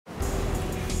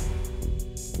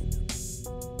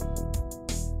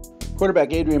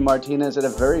Quarterback Adrian Martinez had a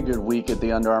very good week at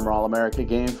the Under Armour All-American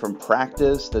game, from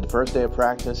practice, the first day of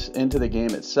practice, into the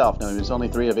game itself. Now, he was only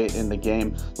 3 of 8 in the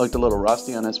game, looked a little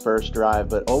rusty on his first drive,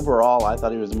 but overall, I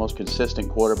thought he was the most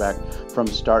consistent quarterback from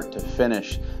start to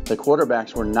finish. The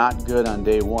quarterbacks were not good on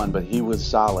day 1, but he was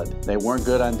solid. They weren't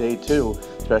good on day 2,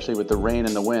 especially with the rain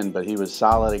and the wind, but he was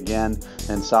solid again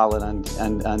and solid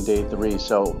on day 3.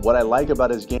 So what I like about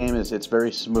his game is it's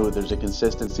very smooth. There's a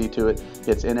consistency to it.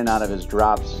 Gets in and out of his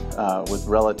drops with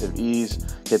relative ease,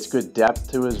 gets good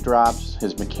depth to his drops,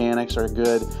 his mechanics are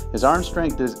good. His arm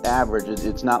strength is average.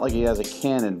 It's not like he has a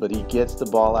cannon, but he gets the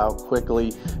ball out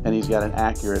quickly and he's got an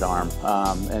accurate arm.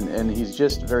 And he's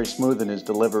just very smooth in his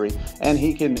delivery, and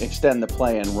he can extend the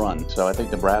play and run. So I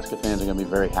think Nebraska fans are going to be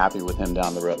very happy with him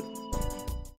down the road.